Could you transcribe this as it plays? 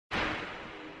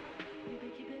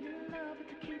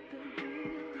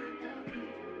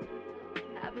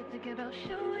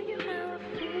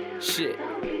Shit,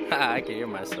 I can hear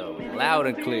myself loud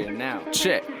and clear now.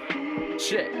 Check,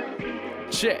 check,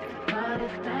 check.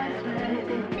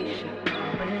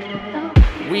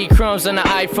 Weed crumbs on the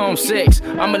iPhone 6.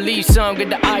 I'ma leave some, get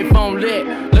the iPhone lit.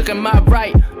 Look at my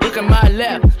right, look at my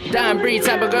left. Dying breed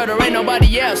type of girl, there ain't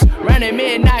nobody else. Round at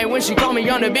midnight when she call me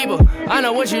on the beeper. I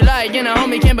know what you like, and the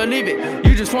homie can't believe it.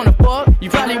 You just wanna fuck, you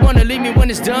probably wanna leave me when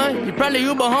it's done. You probably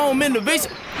Uber home in the Visa.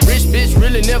 Rich bitch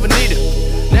really never need her.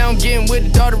 Now I'm getting with the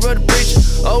daughter of the preacher.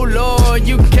 Oh Lord,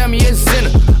 you can count me as a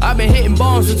sinner. I've been hitting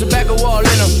bombs with tobacco all in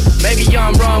them. Maybe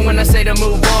I'm wrong when I say to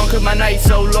move on, cause my night's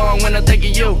so long when I think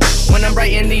of you. When I'm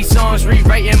writing these songs,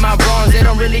 rewriting my wrongs, they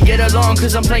don't really get along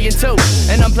cause I'm playing too.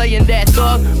 And I'm playing that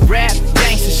thug, rap,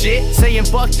 gangsta shit. Saying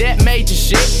fuck that major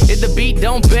shit. If the beat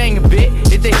don't bang a bit,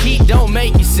 if the heat don't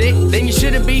make you sick, then you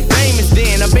shouldn't be famous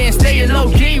then. I've been staying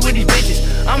low key with these bitches.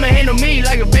 I'ma handle me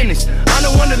like a business. I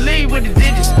don't wanna leave with the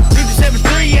digits.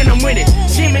 373 and I'm with it.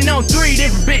 Scheming on 3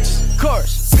 different bitches.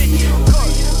 Course.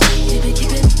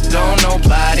 Don't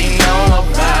nobody know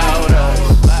about us.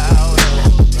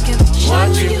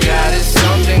 What you got is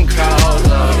something called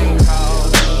love.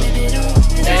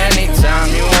 Anytime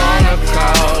you wanna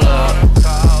call up,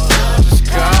 just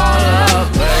call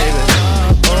up, baby.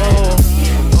 Oh.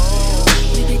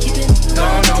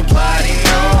 Don't nobody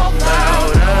know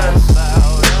about us.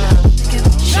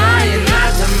 Trying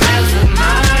not to mess with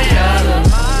my other.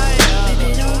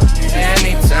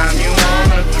 Anytime you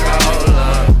wanna call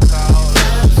up,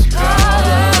 just call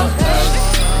up, baby.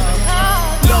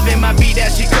 Loving my beat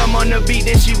as she come on the beat,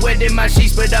 then she wet in my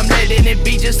sheets, but I'm letting it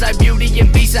be just like Beauty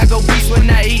and Beast. I go beast when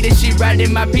I eat it, she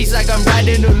riding my piece like I'm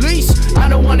riding a leash. I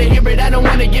don't wanna hear it, I don't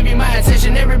wanna give you my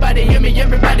attention. Everybody hear me,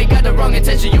 everybody got the wrong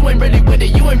intention. You ain't really with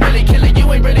it, you ain't really killing,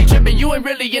 you ain't really tripping, you ain't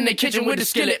really in the kitchen with a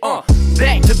skillet.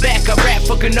 Back to back, I rap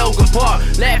for Canogan Park,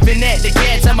 laughing at the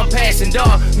cats, I'm a passing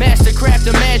dog. Mastercraft,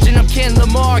 imagine I'm Ken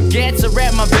Lamar. Gats are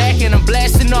at my back and I'm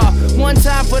blasting off. One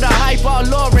time for the hype, all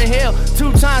Lauryn Hill.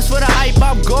 2 times for the hype,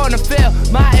 I'm gonna fail.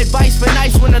 My advice for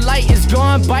nights when the light is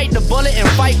gone: bite the bullet and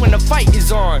fight when the fight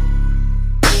is on.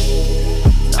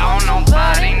 Don't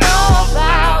nobody know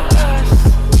about us.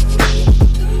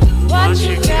 What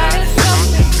you got is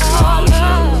something called love.